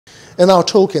In our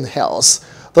talking health,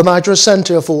 the Nigeria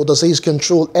Center for Disease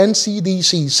Control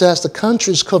 (NCDC) says the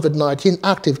country's COVID-19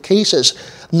 active cases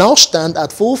now stand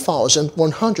at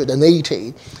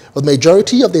 4,180, with the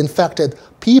majority of the infected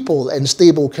people in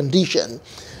stable condition.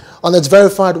 On its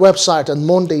verified website on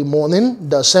Monday morning,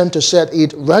 the center said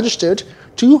it registered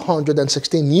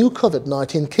 216 new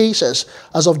COVID-19 cases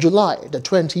as of July the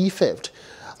 25th.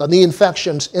 The new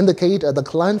infections indicate a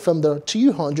decline from the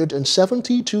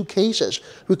 272 cases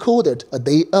recorded a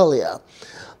day earlier.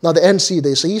 Now, the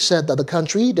NCDC said that the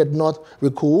country did not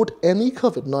record any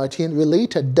COVID-19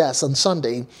 related deaths on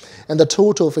Sunday, and the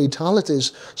total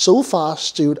fatalities so far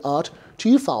stood at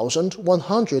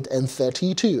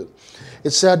 2,132. It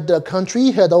said the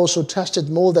country had also tested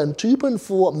more than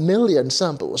 2.4 million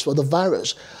samples for the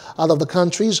virus out of the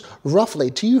country's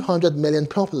roughly 200 million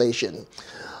population.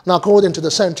 Now, according to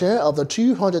the center, of the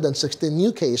 216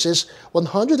 new cases,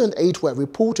 108 were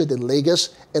reported in Lagos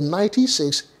and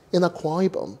 96 in Akwa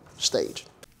Ibom State.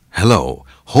 Hello,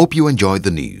 hope you enjoyed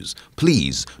the news.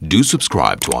 Please do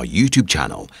subscribe to our YouTube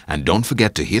channel and don't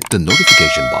forget to hit the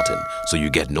notification button so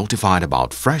you get notified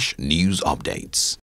about fresh news updates.